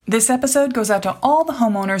This episode goes out to all the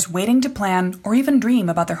homeowners waiting to plan or even dream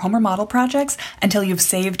about their home remodel projects until you've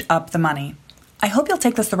saved up the money. I hope you'll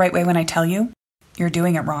take this the right way when I tell you you're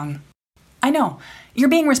doing it wrong. I know, you're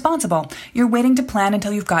being responsible. You're waiting to plan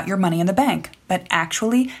until you've got your money in the bank. But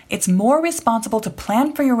actually, it's more responsible to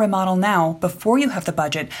plan for your remodel now before you have the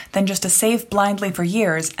budget than just to save blindly for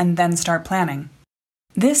years and then start planning.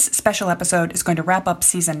 This special episode is going to wrap up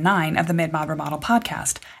Season 9 of the Mid-Mod Remodel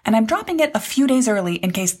podcast, and I'm dropping it a few days early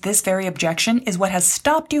in case this very objection is what has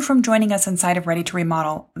stopped you from joining us inside of Ready to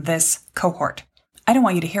Remodel, this cohort. I don't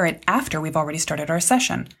want you to hear it after we've already started our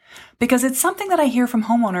session, because it's something that I hear from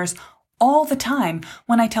homeowners all the time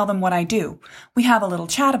when I tell them what I do. We have a little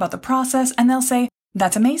chat about the process, and they'll say,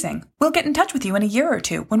 "That's amazing. We'll get in touch with you in a year or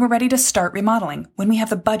two when we're ready to start remodeling, when we have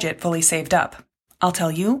the budget fully saved up." I'll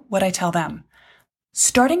tell you what I tell them.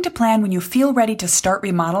 Starting to plan when you feel ready to start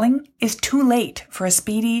remodeling is too late for a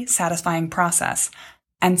speedy, satisfying process.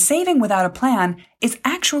 And saving without a plan is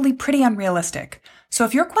actually pretty unrealistic. So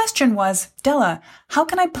if your question was, "Della, how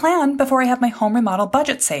can I plan before I have my home remodel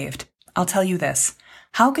budget saved?" I'll tell you this.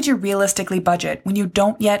 How could you realistically budget when you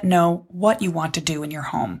don't yet know what you want to do in your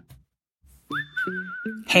home?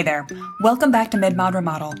 Hey there. Welcome back to Mid-Mod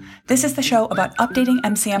Remodel. This is the show about updating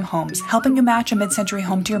MCM homes, helping you match a mid-century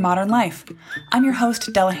home to your modern life. I'm your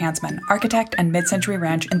host, Della Hansman, architect and mid-century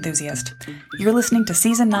ranch enthusiast. You're listening to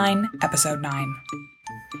Season 9, Episode 9.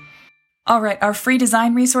 All right, our free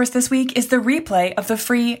design resource this week is the replay of the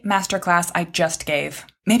free masterclass I just gave.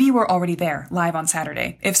 Maybe you were already there, live on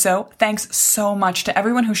Saturday. If so, thanks so much to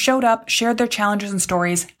everyone who showed up, shared their challenges and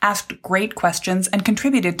stories, asked great questions, and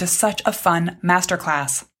contributed to such a fun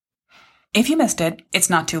masterclass. If you missed it,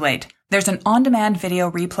 it's not too late. There's an on-demand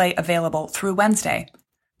video replay available through Wednesday.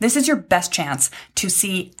 This is your best chance to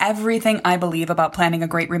see everything I believe about planning a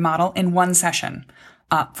great remodel in one session.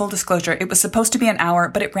 Full disclosure, it was supposed to be an hour,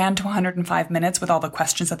 but it ran to 105 minutes with all the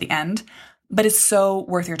questions at the end. But it's so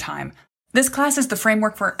worth your time. This class is the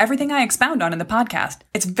framework for everything I expound on in the podcast.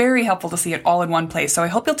 It's very helpful to see it all in one place, so I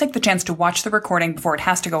hope you'll take the chance to watch the recording before it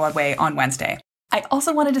has to go away on Wednesday. I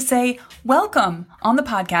also wanted to say welcome on the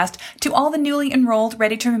podcast to all the newly enrolled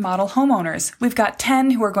Ready to Remodel homeowners. We've got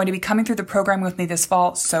 10 who are going to be coming through the program with me this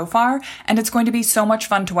fall so far, and it's going to be so much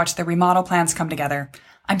fun to watch their remodel plans come together.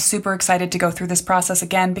 I'm super excited to go through this process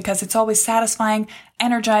again because it's always satisfying,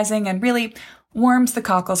 energizing, and really warms the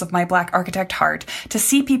cockles of my Black architect heart to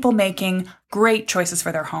see people making great choices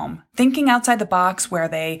for their home, thinking outside the box where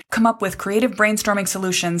they come up with creative brainstorming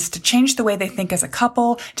solutions to change the way they think as a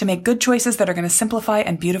couple, to make good choices that are going to simplify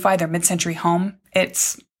and beautify their mid-century home.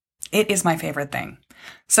 It is my favorite thing.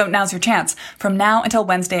 So now's your chance, from now until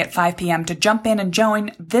Wednesday at 5 p.m. to jump in and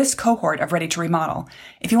join this cohort of Ready to Remodel.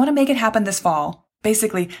 If you want to make it happen this fall,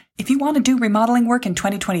 basically, if you want to do remodeling work in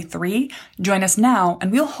 2023, join us now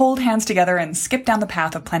and we'll hold hands together and skip down the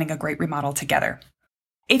path of planning a great remodel together.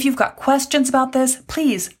 If you've got questions about this,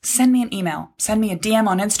 please send me an email. Send me a DM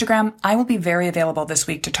on Instagram. I will be very available this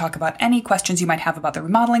week to talk about any questions you might have about the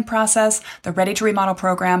remodeling process, the Ready to Remodel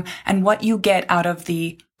program, and what you get out of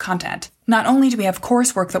the content. Not only do we have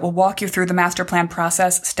coursework that will walk you through the master plan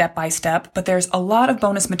process step by step, but there's a lot of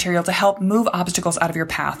bonus material to help move obstacles out of your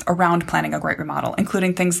path around planning a great remodel,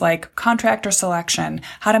 including things like contractor selection,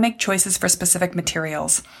 how to make choices for specific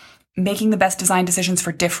materials, making the best design decisions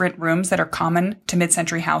for different rooms that are common to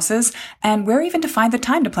mid-century houses, and where even to find the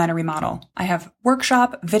time to plan a remodel. I have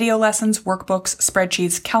workshop, video lessons, workbooks,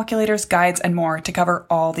 spreadsheets, calculators, guides, and more to cover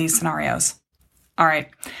all these scenarios. All right.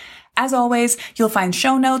 As always, you'll find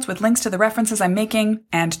show notes with links to the references I'm making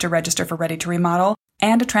and to register for Ready to Remodel,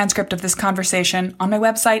 and a transcript of this conversation on my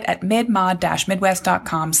website at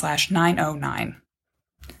midmod-midwest.com/909.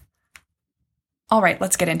 All right,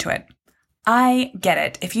 let's get into it. I get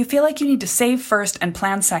it. If you feel like you need to save first and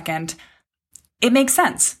plan second, it makes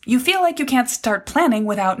sense. You feel like you can't start planning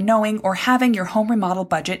without knowing or having your home remodel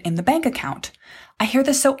budget in the bank account. I hear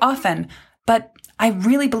this so often, but I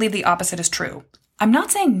really believe the opposite is true. I'm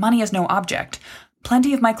not saying money is no object.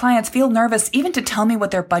 Plenty of my clients feel nervous even to tell me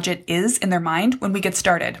what their budget is in their mind when we get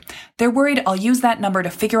started. They're worried I'll use that number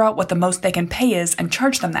to figure out what the most they can pay is and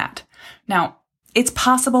charge them that. Now, it's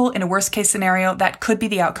possible in a worst case scenario that could be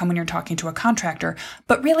the outcome when you're talking to a contractor,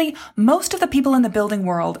 but really, most of the people in the building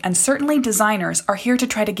world, and certainly designers, are here to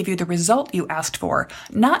try to give you the result you asked for,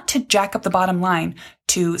 not to jack up the bottom line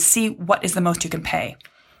to see what is the most you can pay.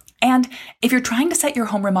 And if you're trying to set your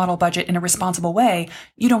home remodel budget in a responsible way,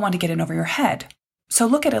 you don't want to get in over your head. So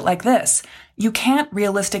look at it like this. You can't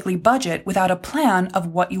realistically budget without a plan of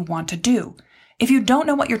what you want to do. If you don't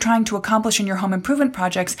know what you're trying to accomplish in your home improvement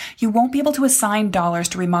projects, you won't be able to assign dollars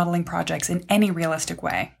to remodeling projects in any realistic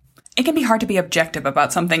way. It can be hard to be objective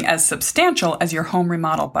about something as substantial as your home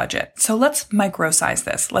remodel budget. So let's micro-size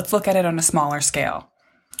this. Let's look at it on a smaller scale.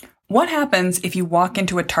 What happens if you walk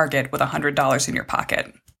into a Target with $100 in your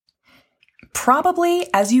pocket? Probably,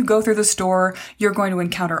 as you go through the store, you're going to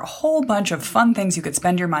encounter a whole bunch of fun things you could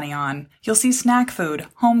spend your money on. You'll see snack food,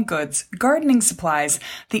 home goods, gardening supplies.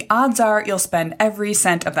 The odds are you'll spend every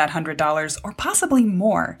cent of that $100 or possibly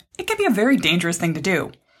more. It can be a very dangerous thing to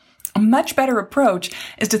do. A much better approach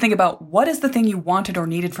is to think about what is the thing you wanted or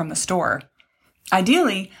needed from the store.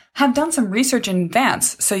 Ideally, have done some research in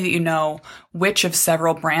advance so that you know which of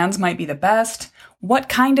several brands might be the best, what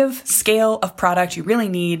kind of scale of product you really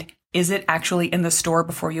need, is it actually in the store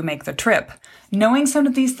before you make the trip. Knowing some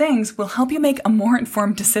of these things will help you make a more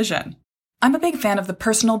informed decision. I'm a big fan of the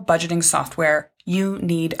personal budgeting software You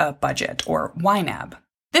Need a Budget, or YNAB.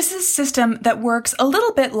 This is a system that works a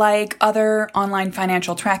little bit like other online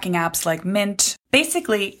financial tracking apps like Mint.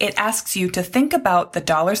 Basically, it asks you to think about the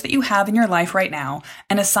dollars that you have in your life right now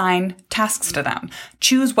and assign tasks to them.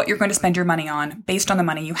 Choose what you're going to spend your money on based on the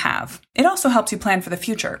money you have. It also helps you plan for the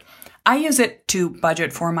future. I use it to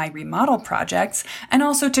budget for my remodel projects and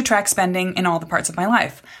also to track spending in all the parts of my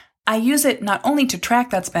life. I use it not only to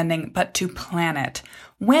track that spending, but to plan it.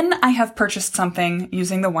 When I have purchased something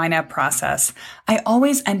using the YNAB process, I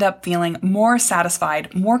always end up feeling more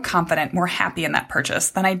satisfied, more confident, more happy in that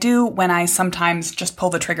purchase than I do when I sometimes just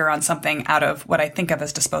pull the trigger on something out of what I think of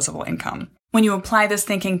as disposable income. When you apply this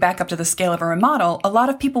thinking back up to the scale of a remodel, a lot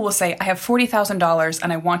of people will say, I have $40,000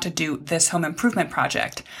 and I want to do this home improvement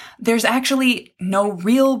project. There's actually no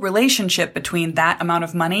real relationship between that amount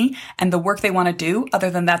of money and the work they want to do,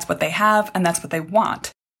 other than that's what they have and that's what they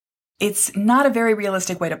want. It's not a very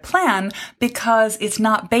realistic way to plan because it's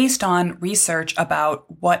not based on research about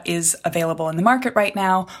what is available in the market right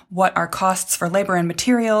now, what are costs for labor and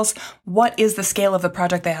materials, what is the scale of the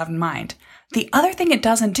project they have in mind. The other thing it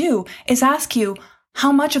doesn't do is ask you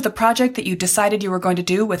how much of the project that you decided you were going to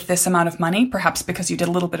do with this amount of money, perhaps because you did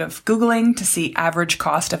a little bit of Googling to see average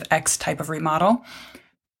cost of X type of remodel,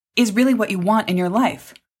 is really what you want in your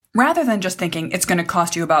life. Rather than just thinking it's going to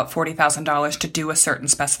cost you about $40,000 to do a certain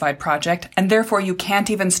specified project, and therefore you can't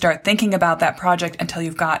even start thinking about that project until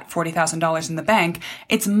you've got $40,000 in the bank,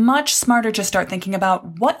 it's much smarter to start thinking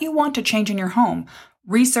about what you want to change in your home.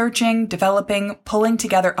 Researching, developing, pulling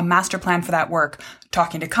together a master plan for that work,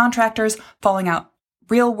 talking to contractors, following out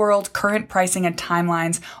real-world current pricing and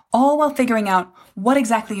timelines, all while figuring out what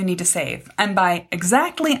exactly you need to save. And by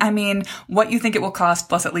exactly, I mean what you think it will cost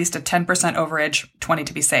plus at least a 10% overage, 20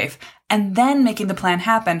 to be safe, and then making the plan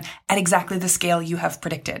happen at exactly the scale you have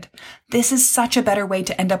predicted. This is such a better way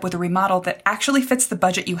to end up with a remodel that actually fits the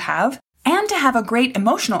budget you have and to have a great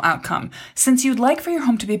emotional outcome, since you'd like for your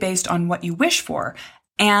home to be based on what you wish for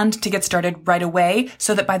and to get started right away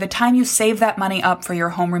so that by the time you save that money up for your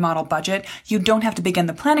home remodel budget, you don't have to begin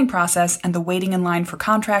the planning process and the waiting in line for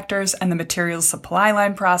contractors and the materials supply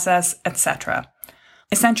line process, etc.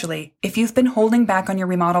 Essentially, if you've been holding back on your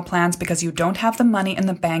remodel plans because you don't have the money in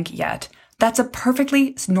the bank yet, that's a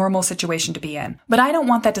perfectly normal situation to be in. But I don't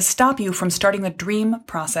want that to stop you from starting the dream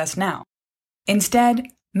process now. Instead,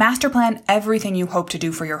 master plan everything you hope to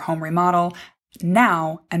do for your home remodel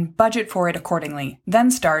now and budget for it accordingly. Then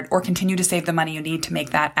start or continue to save the money you need to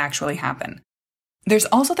make that actually happen. There's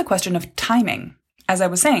also the question of timing. As I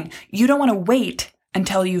was saying, you don't want to wait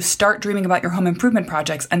until you start dreaming about your home improvement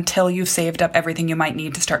projects until you've saved up everything you might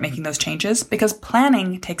need to start making those changes, because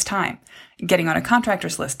planning takes time. Getting on a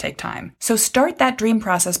contractor's list takes time. So start that dream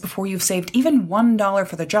process before you've saved even $1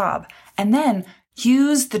 for the job, and then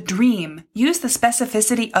use the dream, use the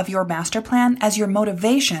specificity of your master plan as your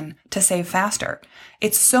motivation to save faster.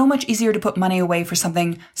 It's so much easier to put money away for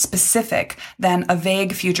something specific than a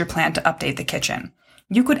vague future plan to update the kitchen.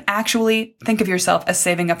 You could actually think of yourself as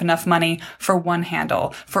saving up enough money for one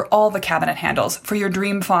handle, for all the cabinet handles, for your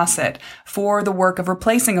dream faucet, for the work of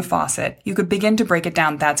replacing a faucet. You could begin to break it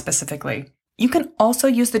down that specifically. You can also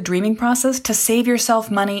use the dreaming process to save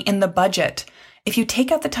yourself money in the budget. If you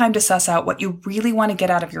take out the time to suss out what you really want to get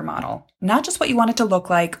out of your model, not just what you want it to look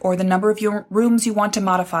like or the number of your rooms you want to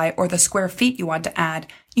modify or the square feet you want to add,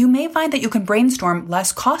 you may find that you can brainstorm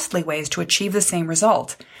less costly ways to achieve the same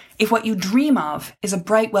result. If what you dream of is a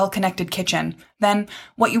bright, well-connected kitchen, then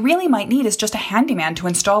what you really might need is just a handyman to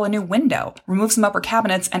install a new window, remove some upper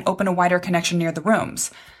cabinets, and open a wider connection near the rooms.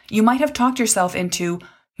 You might have talked yourself into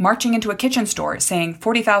marching into a kitchen store saying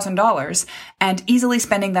 $40,000 and easily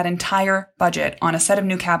spending that entire budget on a set of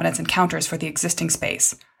new cabinets and counters for the existing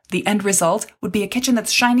space. The end result would be a kitchen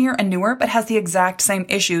that's shinier and newer but has the exact same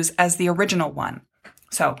issues as the original one.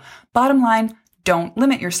 So, bottom line, don't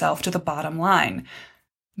limit yourself to the bottom line.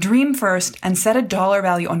 Dream first and set a dollar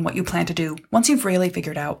value on what you plan to do once you've really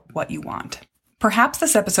figured out what you want. Perhaps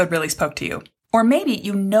this episode really spoke to you. Or maybe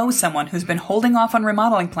you know someone who's been holding off on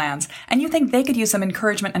remodeling plans and you think they could use some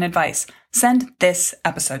encouragement and advice. Send this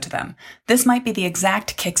episode to them. This might be the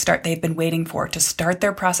exact kickstart they've been waiting for to start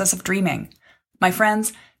their process of dreaming. My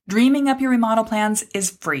friends, dreaming up your remodel plans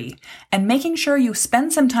is free, and making sure you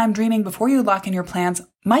spend some time dreaming before you lock in your plans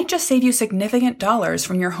might just save you significant dollars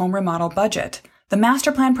from your home remodel budget. The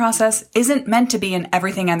master plan process isn't meant to be an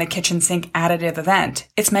everything and the kitchen sink additive event.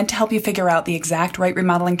 It's meant to help you figure out the exact right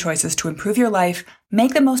remodeling choices to improve your life,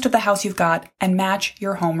 make the most of the house you've got, and match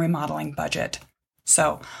your home remodeling budget.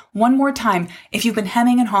 So, one more time, if you've been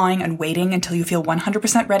hemming and hawing and waiting until you feel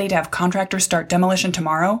 100% ready to have contractors start demolition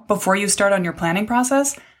tomorrow before you start on your planning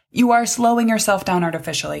process, you are slowing yourself down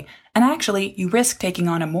artificially, and actually, you risk taking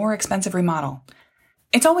on a more expensive remodel.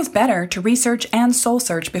 It's always better to research and soul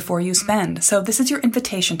search before you spend, so this is your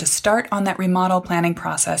invitation to start on that remodel planning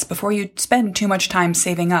process before you spend too much time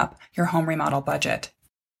saving up your home remodel budget.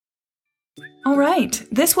 All right,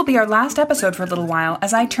 this will be our last episode for a little while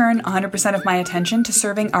as I turn 100% of my attention to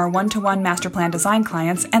serving our one-to-one master plan design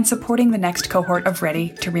clients and supporting the next cohort of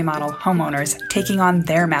ready-to-remodel homeowners taking on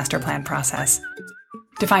their master plan process.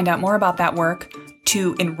 To find out more about that work,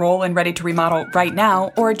 to enroll in Ready to Remodel right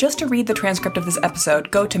now, or just to read the transcript of this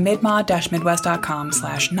episode, go to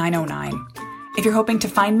midmod-midwest.com/909. If you're hoping to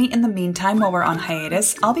find me in the meantime while we're on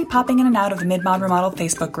hiatus, I'll be popping in and out of the Midmod Remodel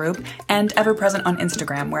Facebook group and ever present on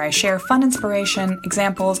Instagram, where I share fun inspiration,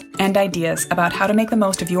 examples, and ideas about how to make the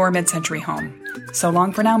most of your mid-century home. So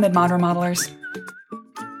long for now, Midmod Remodelers.